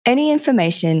Any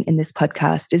information in this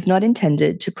podcast is not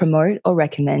intended to promote or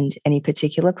recommend any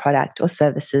particular product or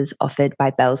services offered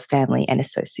by Bell's Family and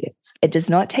Associates. It does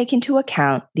not take into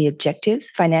account the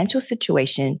objectives, financial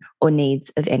situation, or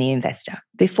needs of any investor.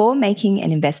 Before making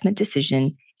an investment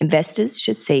decision, investors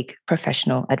should seek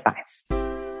professional advice.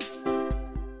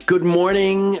 Good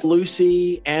morning,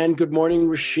 Lucy, and good morning,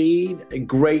 Rasheed.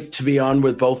 Great to be on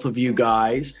with both of you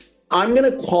guys. I'm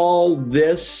going to call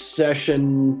this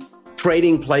session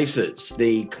Trading Places,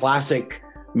 the classic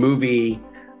movie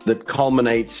that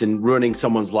culminates in ruining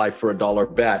someone's life for a dollar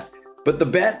bet. But the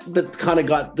bet that kind of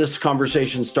got this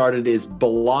conversation started is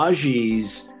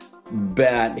Balaji's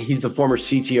bet. He's the former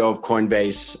CTO of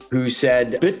Coinbase, who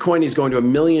said Bitcoin is going to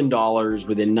 $1 million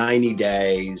within 90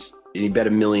 days. And he bet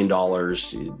 $1 million,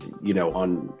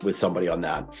 on with somebody on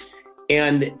that.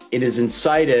 And it is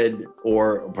incited,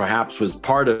 or perhaps was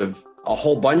part of a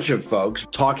whole bunch of folks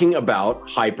talking about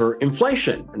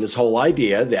hyperinflation and this whole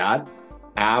idea that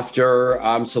after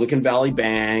Silicon Valley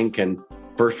Bank and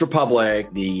First Republic,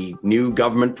 the new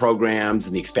government programs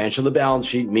and the expansion of the balance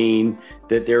sheet mean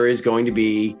that there is going to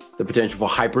be the potential for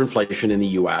hyperinflation in the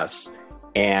US,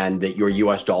 and that your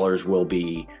US dollars will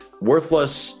be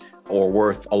worthless or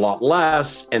worth a lot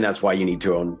less, and that's why you need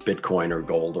to own Bitcoin or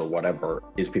gold or whatever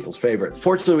is people's favorite.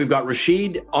 Fortunately, we've got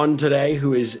Rasheed on today,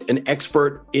 who is an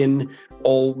expert in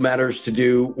all matters to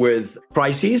do with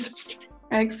crises.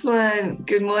 Excellent.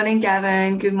 Good morning,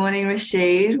 Gavin. Good morning,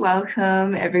 Rasheed.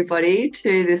 Welcome, everybody,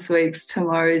 to this week's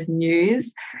Tomorrow's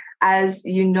News. As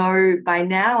you know by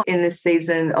now, in this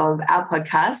season of our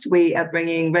podcast, we are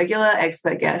bringing regular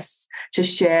expert guests to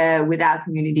share with our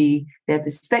community their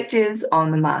perspectives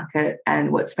on the market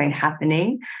and what's been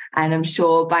happening. And I'm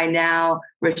sure by now,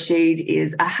 Rasheed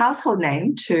is a household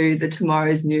name to the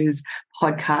Tomorrow's News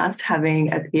podcast,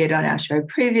 having appeared on our show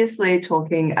previously,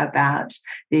 talking about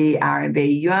the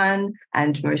RMB yuan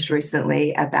and most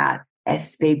recently about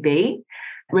SVB.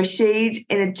 Rasheed,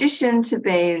 in addition to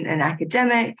being an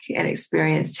academic, an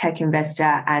experienced tech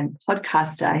investor and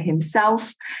podcaster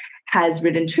himself, has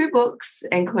written 2 books,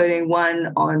 including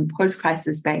one on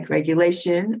post-crisis bank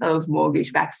regulation of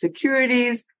mortgage-backed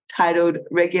securities, titled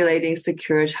Regulating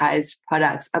Securitized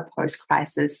Products, a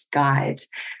Post-Crisis Guide.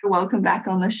 Welcome back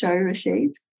on the show,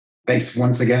 Rasheed. Thanks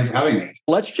once again for having me.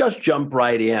 Let's just jump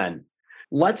right in.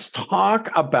 Let's talk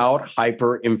about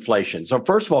hyperinflation. So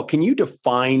first of all, can you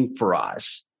define for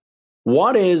us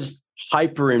what is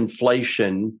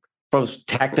hyperinflation, both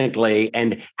technically,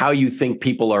 and how you think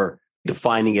people are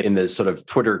defining it in this sort of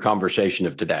Twitter conversation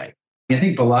of today? I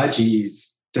think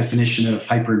Balaji's definition of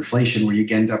hyperinflation, where you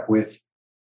end up with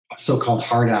so-called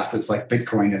hard assets like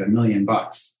Bitcoin at $1 million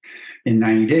in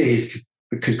 90 days,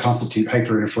 could constitute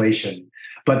hyperinflation.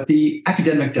 But the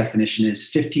academic definition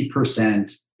is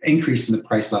 50% increase in the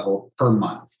price level per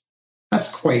month.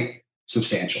 That's quite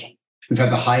substantial. We've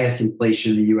had the highest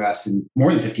inflation in the US in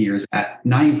more than 50 years at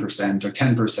 9% or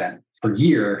 10% per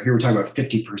year. Here we're talking about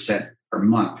 50% per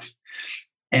month.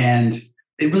 And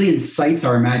it really incites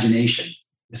our imagination.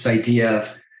 This idea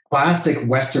of classic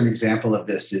Western example of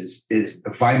this is the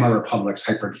Weimar Republic's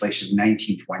hyperinflation in the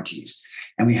 1920s.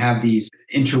 And we have these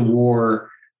interwar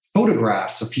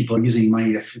photographs of people using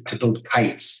money to build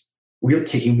kites,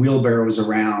 taking wheelbarrows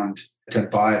around to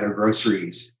buy their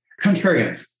groceries.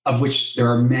 Contrarians, of which there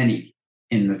are many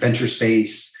in the venture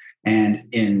space and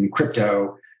in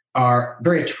crypto, are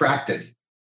very attracted.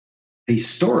 These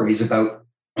stories about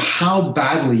how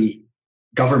badly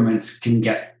governments can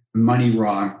get money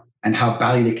wrong and how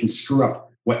badly they can screw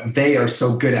up what they are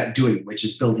so good at doing, which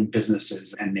is building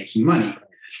businesses and making money.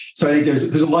 So I think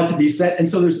there's a lot to be said. And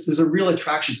so there's a real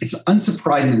attraction. It's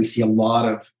unsurprising that we see a lot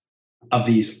of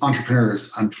these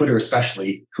entrepreneurs on Twitter,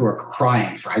 especially, who are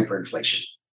crying for hyperinflation.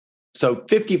 So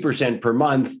 50% per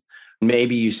month,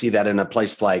 maybe you see that in a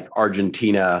place like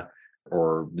Argentina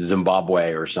or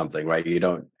Zimbabwe or something, right?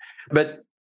 But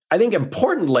I think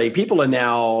importantly, people are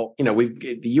now,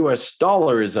 the US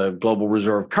dollar is a global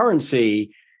reserve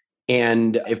currency.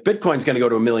 And if Bitcoin's going to go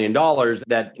to $1 million,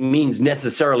 that means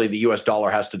necessarily the US dollar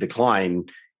has to decline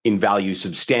in value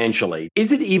substantially.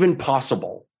 Is it even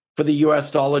possible for the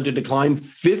US dollar to decline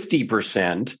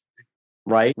 50%,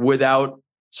 right, without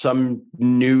some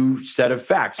new set of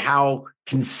facts? How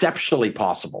conceptually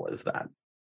possible is that?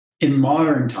 In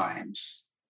modern times,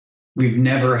 we've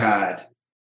never had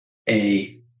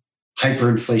a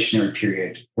hyperinflationary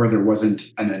period where there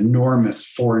wasn't an enormous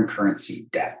foreign currency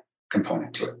debt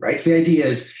component to it, right? So the idea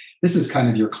is this is kind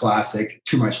of your classic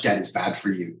too much debt is bad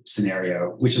for you scenario,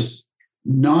 which is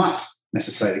not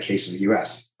necessarily the case in the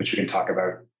US, which we can talk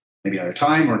about maybe another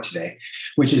time or today,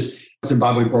 which is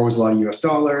Zimbabwe borrows a lot of US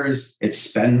dollars, it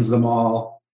spends them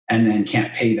all, and then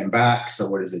can't pay them back. So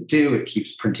what does it do? It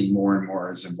keeps printing more and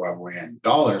more Zimbabwean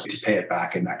dollars to pay it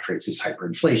back, and that creates this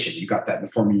hyperinflation. You got that in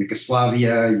the former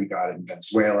Yugoslavia, you got it in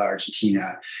Venezuela,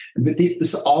 Argentina, but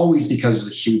this is always because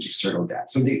there's a huge external debt.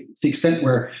 So the extent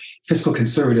where fiscal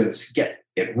conservatives get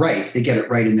it right, they get it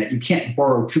right in that you can't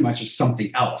borrow too much of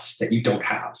something else that you don't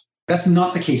have. That's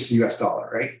not the case for the US dollar,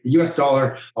 right? The US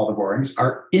dollar, all the borrowings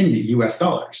are in US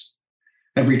dollars.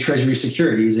 Every treasury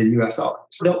security is in US dollars.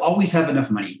 So they'll always have enough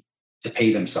money to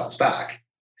pay themselves back.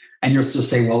 And you'll still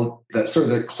say, well,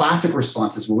 the classic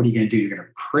response is, well, what are you going to do? You're going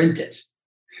to print it.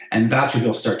 And that's where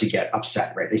you'll start to get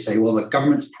upset, right? They say, well, the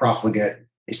government's profligate.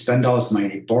 They spend all this money.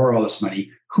 They borrow all this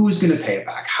money. Who's going to pay it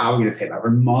back? How are we going to pay it back?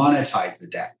 Or monetize the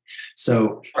debt.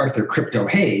 So Arthur Crypto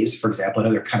Hayes, for example,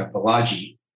 another kind of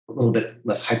Balaji, a little bit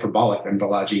less hyperbolic than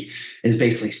Balaji, is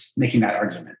basically making that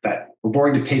argument that we're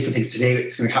borrowing to pay for things today.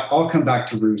 It's going to all come back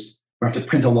to roost. We have to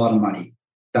print a lot of money.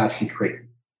 That's going to create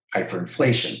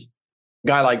hyperinflation. A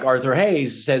guy like Arthur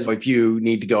Hayes says if you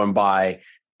need to go and buy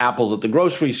apples at the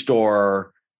grocery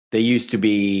store, they used to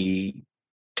be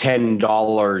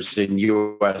 $10 in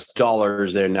US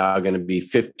dollars. They're now going to be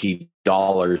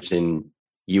 $50 in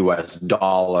US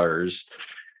dollars.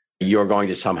 You're going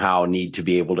to somehow need to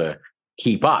be able to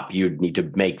keep up. You'd need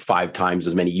to make 5 times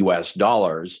as many US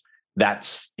dollars.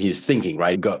 That's his thinking,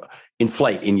 right? Go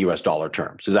inflate in US dollar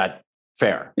terms. Is that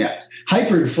fair? Yeah.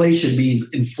 Hyperinflation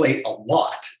means inflate a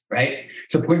lot, right?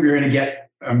 To the point where you're going to get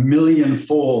a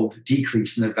millionfold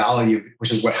decrease in the value,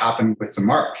 which is what happened with the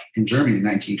mark in Germany in the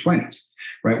 1920s,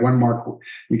 right? 1 mark,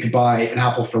 you could buy an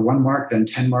apple for 1 mark, then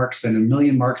 10 marks, then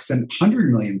 1,000,000 marks, then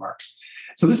 100 million marks.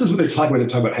 So this is what they're talking about. They're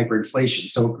talking about hyperinflation.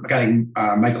 So a guy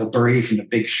like Michael Burry from The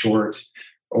Big Short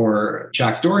or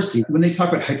Jack Dorsey, when they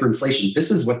talk about hyperinflation,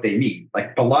 this is what they mean.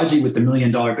 Like Balaji with the $1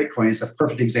 million Bitcoin is a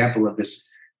perfect example of this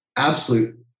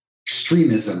absolute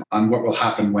extremism on what will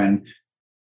happen when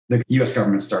the US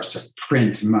government starts to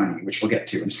print money, which we'll get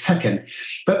to in a second.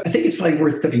 But I think it's probably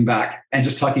worth stepping back and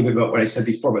just talking about what I said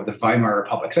before about the Weimar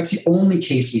Republic. That's the only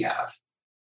case we have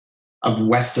of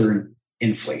Western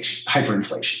inflation,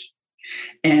 hyperinflation.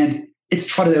 And it's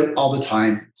trotted out all the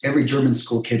time. Every German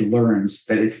school kid learns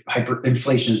that if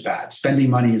hyperinflation is bad, spending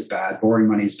money is bad, borrowing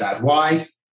money is bad. Why?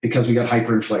 Because we got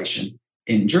hyperinflation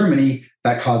in Germany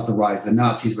that caused the rise of the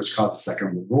Nazis, which caused the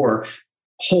Second World War.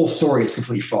 Whole story is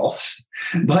completely false.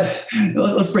 But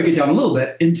let's break it down a little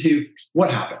bit into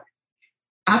what happened.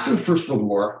 After the First World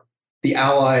War, the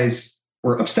Allies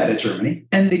were upset at Germany,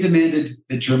 and they demanded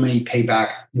that Germany pay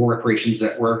back war reparations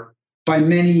that were, by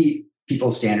many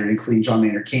people's standard, including John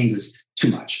Maynard Keynes's, too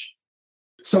much.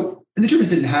 So the Germans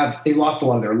they lost a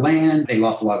lot of their land, they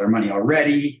lost a lot of their money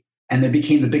already, and they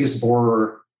became the biggest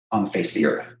borrower on the face of the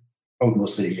earth, owed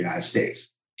mostly to the United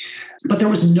States. But there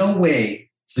was no way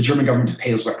for the German government to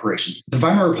pay those reparations. The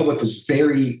Weimar Republic was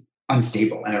very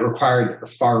unstable, and it required the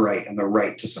far right and the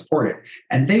right to support it.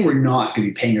 And they were not going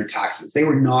to be paying their taxes. They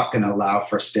were not going to allow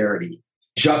for austerity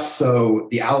just so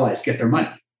the Allies get their money.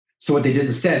 So what they did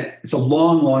instead, it's a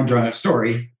long, long drawn out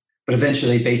story, but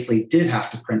eventually they basically did have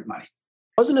to print money.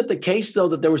 Wasn't it the case, though,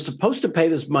 that they were supposed to pay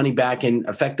this money back in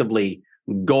effectively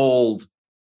gold,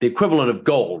 the equivalent of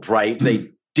gold, right? Mm-hmm.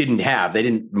 They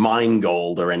didn't mine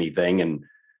gold or anything. And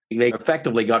they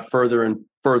effectively got further and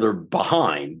further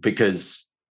behind because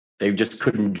they just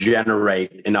couldn't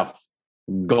generate enough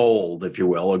gold, if you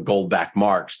will, or gold-backed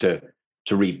marks to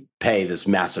repay this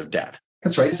massive debt.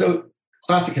 That's right. So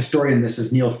classic historian in this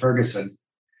is Neil Ferguson,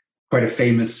 quite a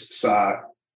famous,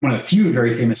 one of the few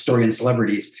very famous historian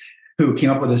celebrities who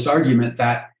came up with this argument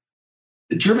that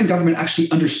the German government actually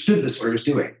understood this, what it was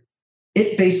doing.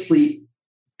 It basically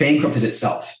bankrupted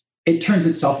itself. It turns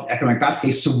itself into economic basket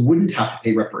case so it wouldn't have to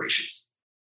pay reparations.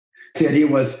 So the idea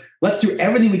was, let's do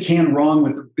everything we can wrong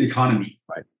with the economy.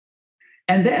 Right.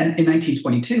 And then in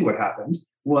 1922, what happened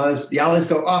was the Allies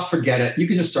go, oh, forget it. You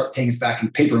can just start paying us back in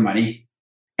paper money,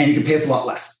 and you can pay us a lot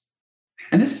less.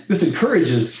 And this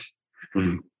encourages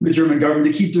the German government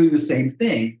to keep doing the same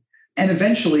thing. And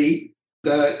eventually,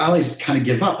 the Allies kind of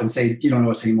give up and say, you don't owe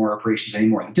us any more reparations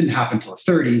anymore. It didn't happen until the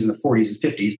 30s and the 40s and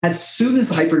 50s. As soon as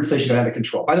the hyperinflation got out of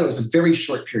control, by the way, it was a very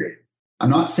short period.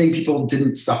 I'm not saying people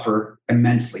didn't suffer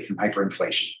immensely from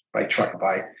hyperinflation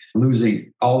by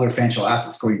losing all their financial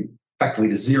assets going effectively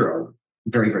to zero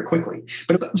very, very quickly.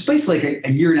 But it was basically like a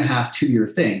 1.5 year, 2 year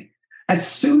thing. As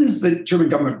soon as the German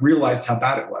government realized how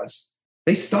bad it was,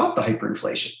 they stopped the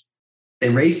hyperinflation. They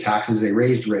raised taxes, they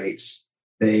raised rates,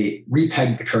 they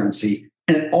repegged the currency,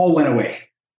 and it all went away.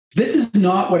 This is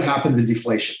not what happens in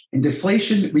deflation. In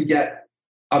deflation, we get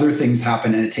other things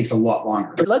happen and it takes a lot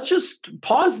longer. But let's just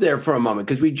pause there for a moment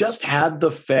because we just had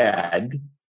the Fed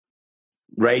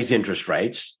raise interest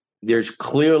rates there's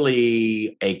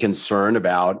clearly a concern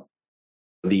about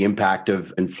the impact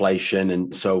of inflation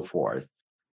and so forth.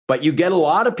 But you get a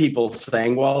lot of people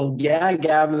saying, well, yeah,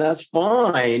 Gavin, that's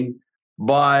fine.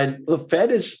 But the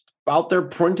Fed is out there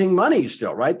printing money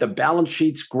still, right? The balance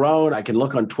sheet's grown. I can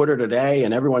look on Twitter today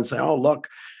and everyone's saying, oh, look,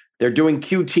 they're doing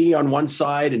QT on one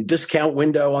side and discount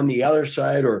window on the other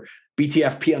side, or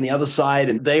BTFP on the other side,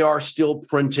 and they are still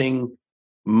printing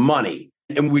money.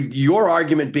 And would your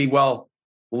argument be, well,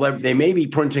 they may be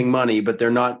printing money, but they're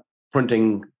not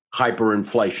printing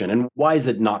hyperinflation? And why is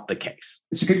it not the case?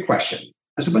 It's a good question.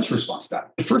 There's a bunch of response to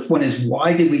that. The first one is,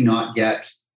 why did we not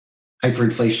get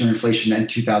hyperinflation or inflation in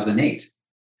 2008?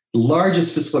 The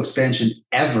largest fiscal expansion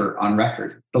ever on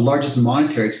record, the largest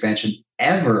monetary expansion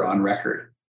ever on record.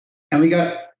 And we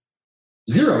got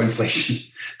zero inflation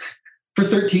for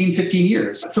 13, 15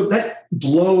 years. So that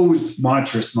blows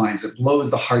monetarists' minds. It blows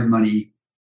the hard money,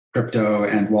 crypto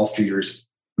and Wall Streeters'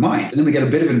 mind. And then we get a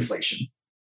bit of inflation,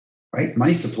 right?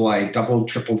 Money supply doubled,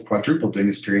 tripled, quadrupled during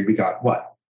this period. We got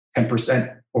what?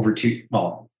 10% over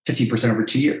 50% over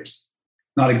 2 years.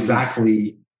 Not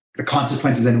exactly the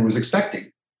consequences anyone was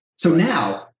expecting. So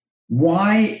now,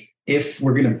 why, if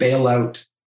we're going to bail out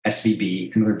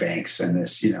SVB and other banks and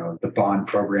this, the bond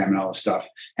program and all this stuff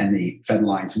and the Fed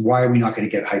lines, why are we not going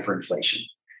to get hyperinflation?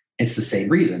 It's the same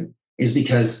reason, is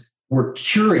because we're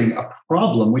curing a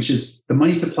problem, which is the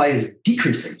money supply is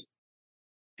decreasing.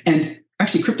 And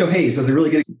actually, Crypto Hayes does a really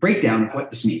good breakdown of what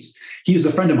this means. He used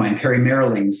a friend of mine, Perry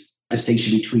Merrilling's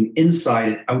distinction between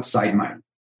inside and outside money.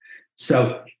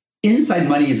 So inside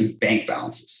money is bank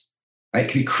balances, right?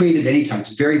 It can be created anytime.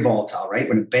 It's very volatile, right?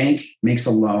 When a bank makes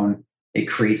a loan, it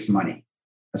creates money.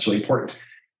 That's really important.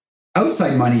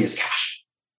 Outside money is cash.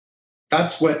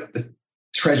 That's what the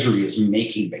Treasury is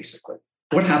making, basically.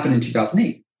 What happened in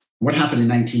 2008? What happened in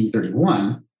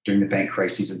 1931 during the bank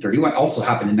crises in 31 also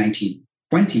happened in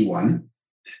 1921,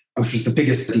 which was the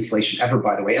biggest deflation ever,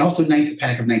 by the way. And also the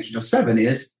panic of 1907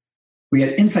 is we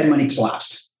had inside money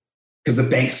collapsed because the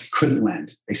banks couldn't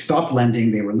lend. They stopped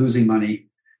lending, they were losing money,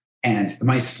 and the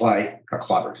money supply got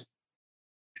clobbered.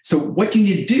 So what do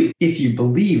you need to do if you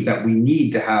believe that we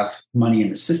need to have money in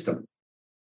the system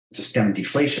to stem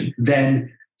deflation?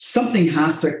 Then something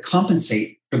has to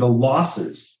compensate for the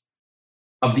losses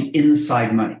of the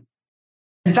inside money.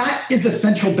 And that is the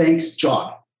central bank's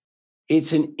job.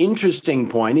 It's an interesting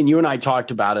point, and you and I talked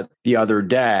about it the other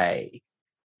day,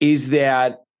 is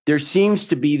that there seems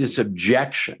to be this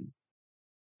objection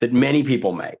that many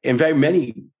people make. In fact,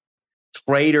 many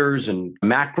traders and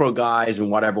macro guys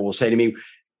and whatever will say to me,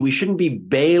 we shouldn't be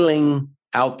bailing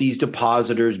out these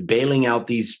depositors, bailing out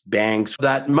these banks.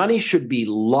 That money should be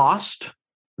lost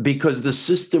because the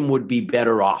system would be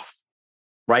better off,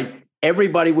 right?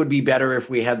 Everybody would be better if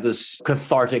we had this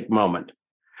cathartic moment.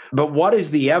 But what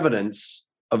is the evidence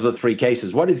of the three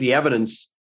cases? What is the evidence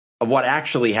of what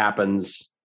actually happens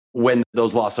when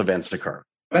those loss events occur?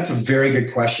 That's a very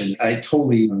good question. I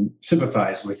totally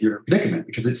sympathize with your predicament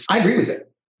because I agree with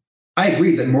it. I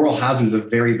agree that moral hazard is a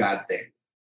very bad thing.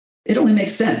 It only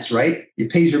makes sense, right? You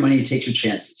pay your money, you take your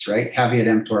chances, right? Caveat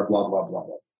emptor, blah, blah, blah,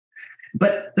 blah.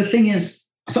 But the thing is,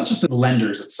 it's not just the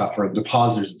lenders that suffer, the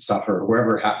depositors that suffer,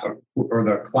 or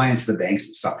the clients of the banks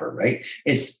that suffer, right?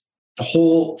 It's the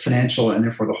whole financial and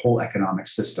therefore the whole economic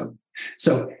system.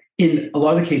 So in a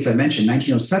lot of the cases I mentioned,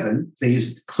 1907, they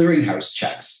used clearinghouse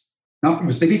checks.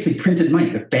 They basically printed money.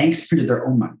 The banks printed their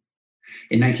own money.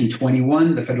 In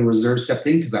 1921, the Federal Reserve stepped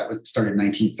in because that started in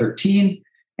 1913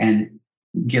 and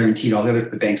guaranteed all the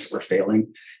banks that were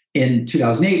failing. In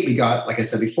 2008, we got, like I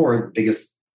said before, the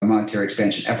biggest monetary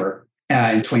expansion ever.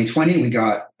 In 2020, we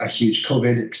got a huge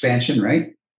COVID expansion,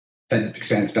 right? Fed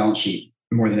expanded its balance sheet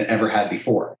more than it ever had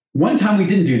before. One time we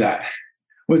didn't do that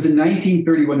was in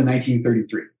 1931 to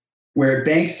 1933, where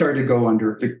banks started to go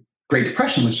under. The Great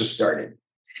Depression was just started.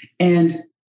 And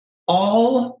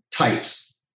all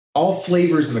types, all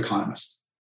flavors of economists,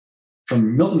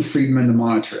 from Milton Friedman, the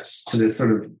monetarists, to the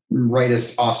sort of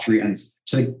rightist Austrians,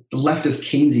 to the leftist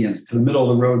Keynesians, to the middle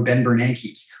of the road Ben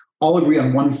Bernanke's, all agree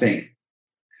on one thing,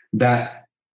 that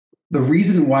the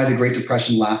reason why the Great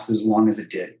Depression lasted as long as it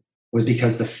did was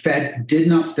because the Fed did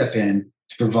not step in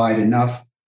to provide enough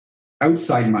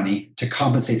outside money to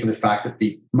compensate for the fact that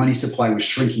the money supply was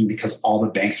shrinking because all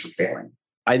the banks were failing.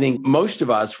 I think most of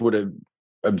us would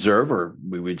observe, or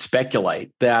we would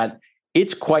speculate, that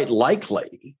it's quite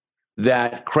likely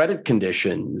that credit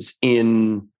conditions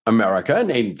in America, and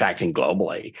in fact, in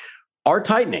globally, are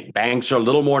tightening. Banks are a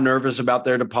little more nervous about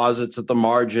their deposits at the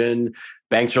margin.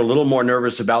 Banks are a little more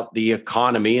nervous about the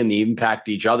economy and the impact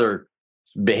each other's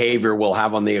behavior will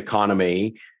have on the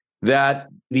economy, that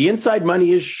the inside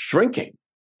money is shrinking.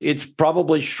 It's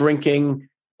probably shrinking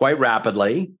quite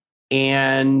rapidly.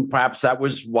 And perhaps that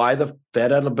was why the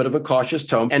Fed had a bit of a cautious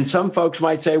tone. And some folks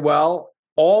might say, well,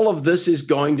 all of this is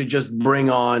going to just bring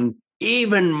on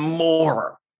even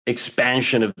more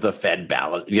expansion of the Fed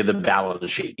balance, the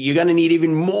balance sheet. You're going to need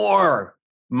even more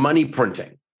money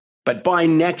printing. But by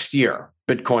next year,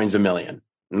 Bitcoin's $1 million.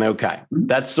 Okay.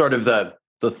 That's sort of the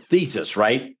thesis,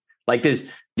 right? Like this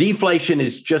deflation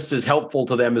is just as helpful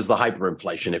to them as the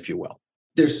hyperinflation, if you will.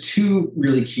 There's two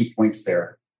really key points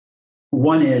there.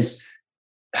 One is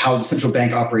how the central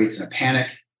bank operates in a panic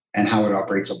and how it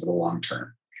operates over the long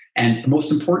term. And the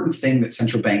most important thing that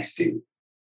central banks do,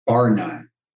 bar none,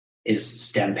 is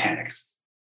stem panics.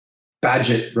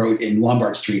 Bagehot wrote in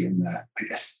Lombard Street in the,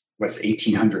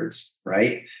 1800s,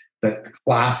 right? The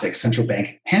classic central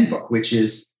bank handbook, which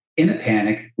is in a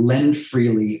panic, lend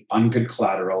freely on good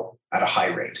collateral at a high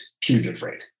rate, punitive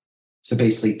rate. So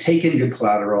basically take in good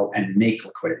collateral and make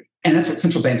liquidity. And that's what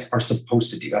central banks are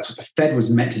supposed to do. That's what the Fed was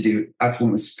meant to do. That's when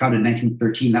it was founded in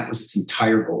 1913. That was its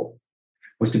entire goal,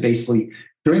 was to basically,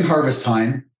 during harvest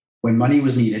time, when money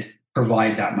was needed,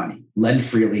 provide that money, lend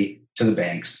freely to the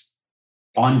banks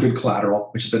on good collateral,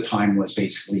 which at the time was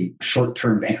basically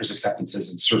short-term bankers'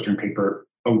 acceptances and short-term paper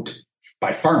owed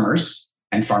by farmers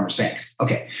and farmers' banks.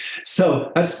 Okay,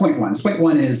 so that's point one. Point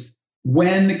one is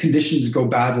when conditions go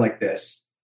bad like this,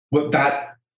 what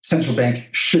that central bank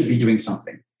should be doing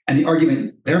something. And the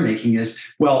argument they're making is,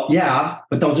 well, yeah,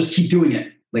 but they'll just keep doing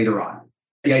it later on.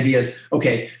 The idea is,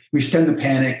 okay, we've stemmed the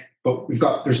panic, but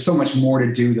there's so much more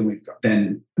to do than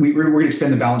we're going to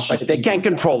extend the balance sheet. But they can't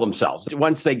control themselves.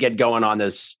 Once they get going on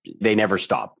this, they never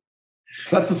stop.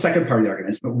 So that's the second part of the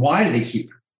argument. But why do they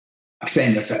keep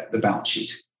extending the balance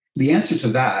sheet? The answer to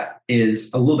that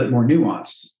is a little bit more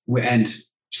nuanced and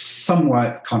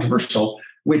somewhat controversial,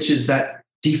 which is that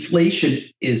deflation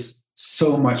is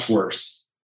so much worse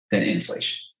than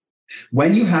inflation.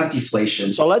 When you have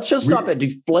deflation... So let's just stop it.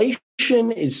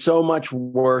 Deflation is so much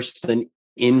worse than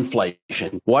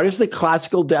inflation. What is the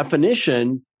classical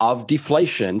definition of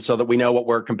deflation so that we know what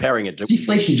we're comparing it to?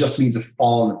 Deflation just means a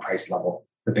fall in the price level,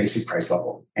 the basic price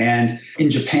level. And in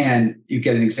Japan, you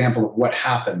get an example of what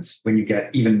happens when you get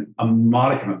even a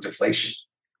modicum of deflation.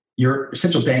 Your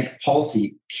central bank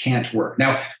policy can't work.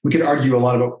 Now, we could argue a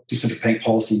lot about do central bank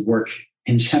policy work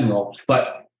in general,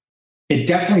 but it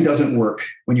definitely doesn't work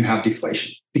when you have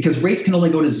deflation because rates can only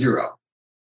go to zero,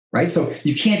 right? So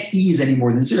you can't ease any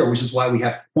more than zero, which is why we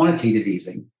have quantitative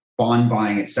easing, bond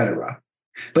buying, et cetera.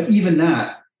 But even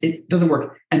that, it doesn't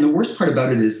work. And the worst part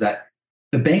about it is that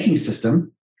the banking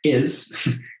system is,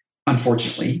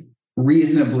 unfortunately,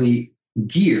 reasonably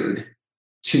geared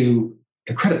to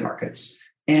the credit markets.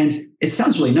 And it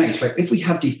sounds really nice, right? If we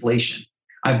have deflation,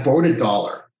 I borrowed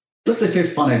 $1. Let's say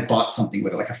if I bought something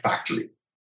with it, like a factory.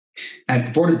 And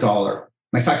I borrowed $1.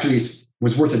 My factory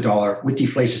was worth $1. With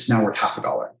deflation, it's now worth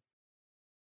 $0.50.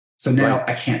 So now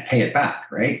I can't pay it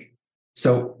back, right?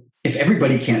 So if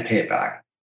everybody can't pay it back,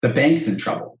 the bank's in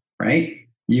trouble, right?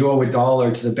 You owe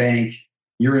 $1 to the bank,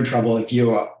 you're in trouble. If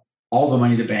you owe all the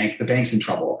money to the bank's in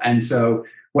trouble. And so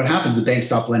what happens, the banks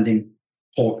stop lending,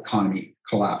 whole economy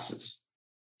collapses.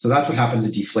 So that's what happens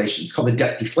in deflation. It's called the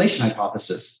debt deflation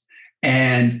hypothesis.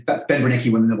 And Ben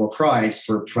Bernanke won the Nobel Prize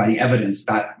for providing evidence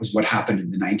that was what happened in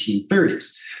the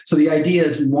 1930s. So the idea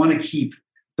is we want to keep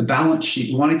the balance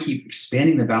sheet, we want to keep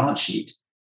expanding the balance sheet to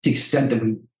the extent that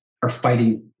we are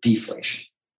fighting deflation.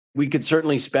 We could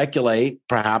certainly speculate,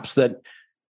 perhaps, that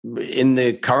in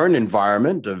the current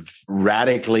environment of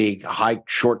radically high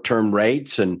short-term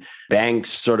rates and banks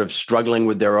sort of struggling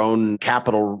with their own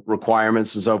capital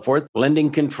requirements and so forth,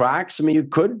 lending contracts. I mean, you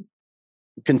could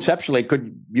conceptually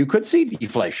see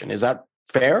deflation. Is that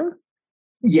fair?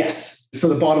 Yes. So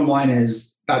the bottom line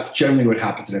is that's generally what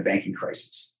happens in a banking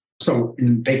crisis. So in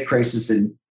the banking crisis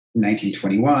in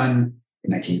 1921,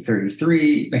 in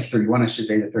 1931, I should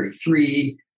say, to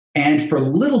 33, and for a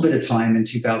little bit of time in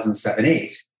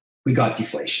 2007-8, we got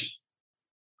deflation,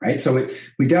 right? So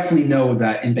we definitely know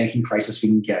that in banking crisis, we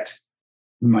can get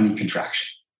money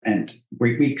contraction. And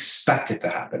we expect it to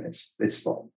happen.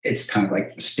 It's kind of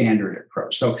like the standard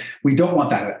approach. So we don't want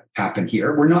that to happen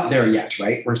here. We're not there yet,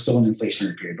 right? We're still in an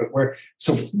inflationary period. But we're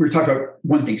talking about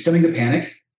one thing. Stemming the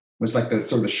panic was like the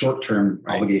sort of the short-term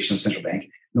obligation of central bank.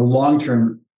 And the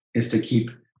long-term is to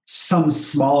keep some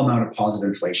small amount of positive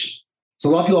inflation. So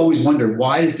a lot of people always wonder,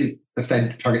 why does the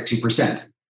Fed target 2%?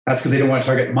 That's because they don't want to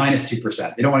target minus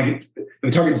 2%. They don't want to get, if they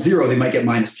target 0, they might get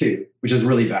minus 2, which is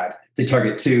really bad. If they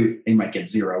target 2, they might get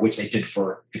 0, which they did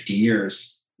for 15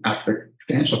 years after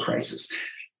the financial crisis.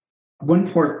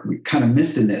 One part we kind of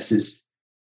missed in this is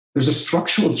there's a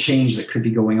structural change that could be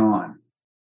going on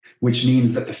which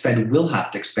means that the Fed will have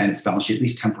to expand its balance sheet, at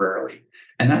least temporarily.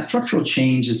 And that structural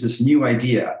change is this new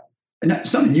idea. And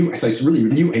it's not a new, it's really a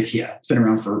new idea. It's been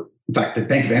around for, in fact, the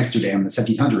Bank of Amsterdam in the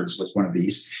 1700s was one of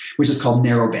these, which is called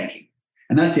narrow banking.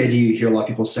 And that's the idea you hear a lot of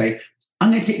people say, I'm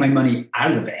going to take my money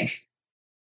out of the bank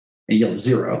and yield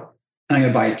 0, and I'm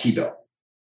going to buy a T-bill.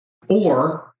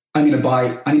 Or I'm going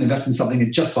to invest in something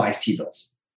that just buys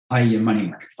T-bills, i.e. a money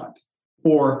market fund.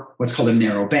 Or what's called a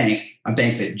narrow bank, a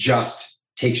bank that just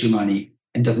takes your money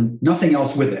and does nothing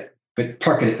else with it, but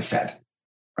park it at the Fed,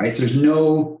 right? So there's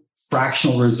no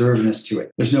fractional reservedness to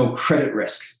it. There's no credit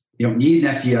risk. You don't need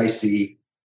an FDIC.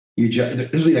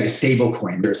 This would be like a stable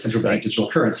coin. They're a central bank digital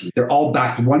currency. They're all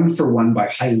backed one for one by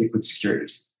highly liquid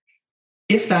securities.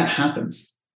 If that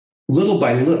happens, little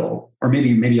by little, or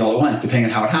maybe all at once, depending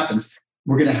on how it happens,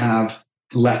 we're going to have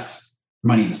less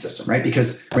money in the system, right?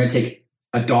 Because we're going to take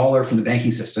 $1 from the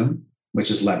banking system,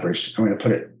 which is leveraged, and we're going to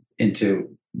put it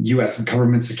into US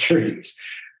government securities.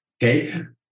 Okay.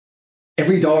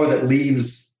 Every dollar that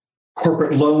leaves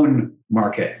corporate loan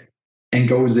market and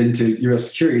goes into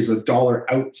US securities is $1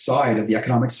 outside of the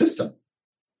economic system,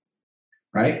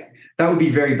 right? That would be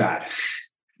very bad.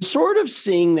 Sort of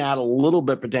seeing that a little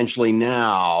bit potentially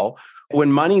now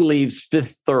when money leaves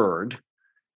Fifth Third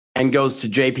and goes to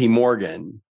JP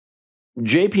Morgan.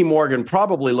 JP Morgan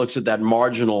probably looks at that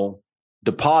marginal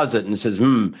deposit and says,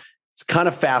 it's kind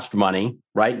of fast money,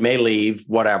 right? May leave,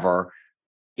 whatever.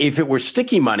 If it were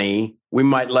sticky money, we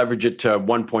might leverage it to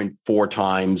 1.4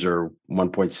 times or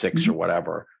 1.6 or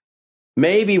whatever.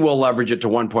 Maybe we'll leverage it to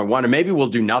 1.1, and maybe we'll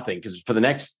do nothing because for the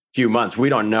next few months, we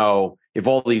don't know if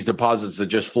all these deposits that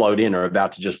just flowed in are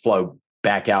about to just flow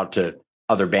back out to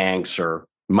other banks or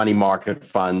money market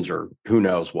funds or who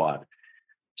knows what.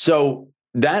 So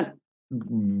that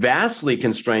vastly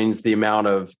constrains the amount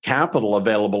of capital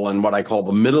available in what I call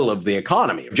the middle of the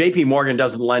economy. JP Morgan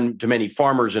doesn't lend to many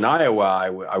farmers in Iowa,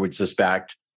 I would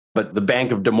suspect, but the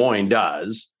Bank of Des Moines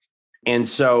does. And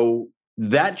so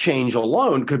that change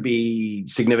alone could be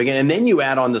significant. And then you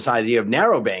add on this idea of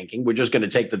narrow banking, we're just going to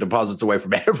take the deposits away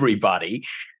from everybody.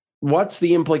 What's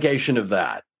the implication of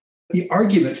that? The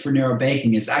argument for narrow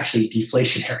banking is actually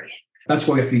deflationary. That's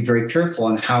why we have to be very careful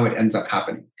on how it ends up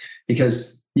happening.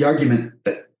 Because the argument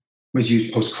that was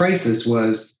used post-crisis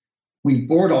was we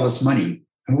borrowed all this money,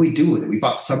 and what we do with it? We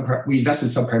invested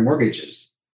in subprime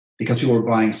mortgages because people were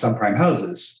buying subprime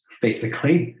houses,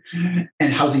 basically,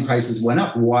 and housing prices went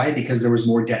up. Why? Because there was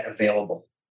more debt available.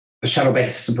 The shadow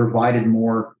banking system provided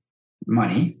more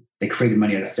money. They created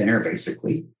money out of thin air,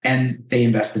 basically, and they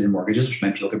invested in mortgages, which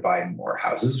meant people could buy more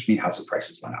houses, which means housing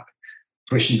prices went up.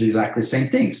 Tuition is exactly the same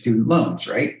thing. Student loans,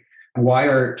 right? Why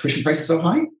are tuition prices so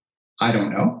high? I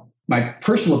don't know. My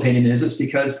personal opinion is it's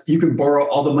because you can borrow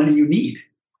all the money you need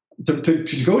to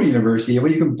go to university. And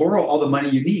when you can borrow all the money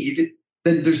you need,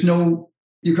 then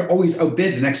you can always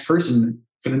outbid the next person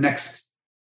for the next,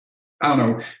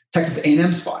 Texas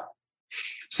A&M spot.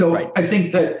 So right. I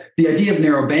think that the idea of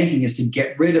narrow banking is to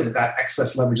get rid of that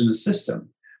excess leverage in the system,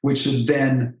 which would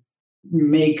then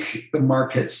make the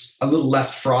markets a little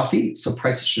less frothy. So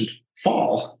prices should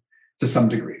fall to some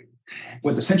degree.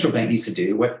 What the central bank needs to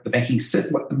do, what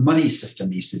the money system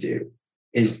needs to do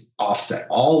is offset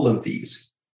all of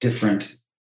these different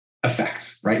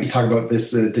effects, right? You talk about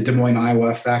this, the Des Moines, Iowa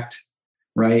effect,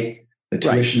 right? The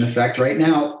tuition effect. Right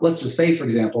now, let's just say, for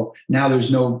example, now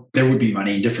there would be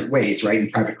money in different ways, right?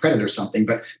 In private credit or something,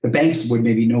 but the banks would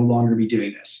maybe no longer be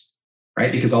doing this,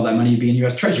 right? Because all that money would be in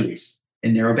US treasuries,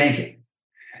 in narrow banking.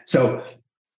 So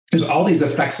there's all these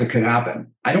effects that could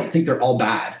happen. I don't think they're all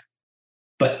bad,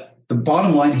 but the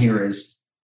bottom line here is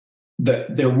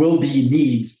that there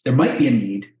might be a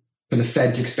need for the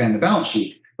Fed to expand the balance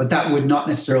sheet, but that would not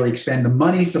necessarily expand the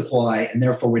money supply and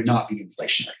therefore would not be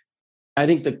inflationary. I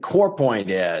think the core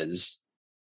point is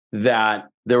that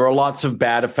there are lots of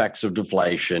bad effects of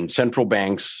deflation. Central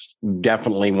banks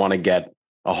definitely want to get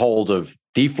a hold of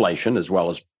deflation as well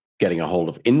as getting a hold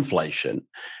of inflation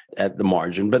at the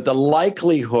margin. But the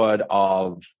likelihood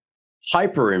of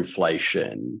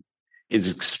hyperinflation is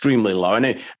extremely low.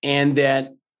 And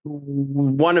that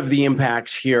one of the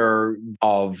impacts here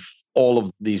of all of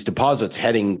these deposits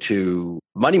heading to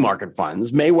money market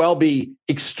funds may well be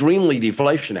extremely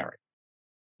deflationary,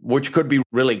 which could be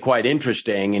really quite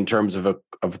interesting in terms of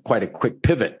quite a quick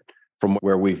pivot from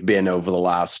where we've been over the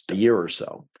last year or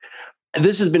so.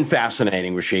 This has been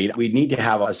fascinating, Rasheed. We need to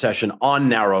have a session on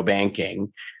narrow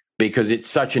banking because it's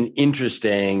such an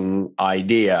interesting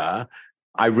idea.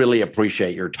 I really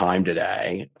appreciate your time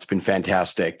today. It's been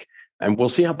fantastic. And we'll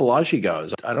see how Balaji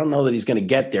goes. I don't know that he's going to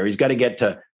get there. He's got to get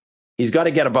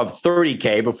above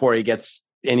 30K before he gets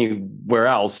anywhere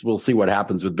else. We'll see what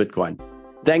happens with Bitcoin.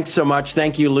 Thanks so much.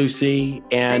 Thank you, Lucy.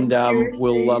 And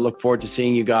we'll look forward to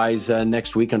seeing you guys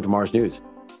next week on Tomorrow's News.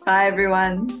 Bye,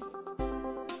 everyone.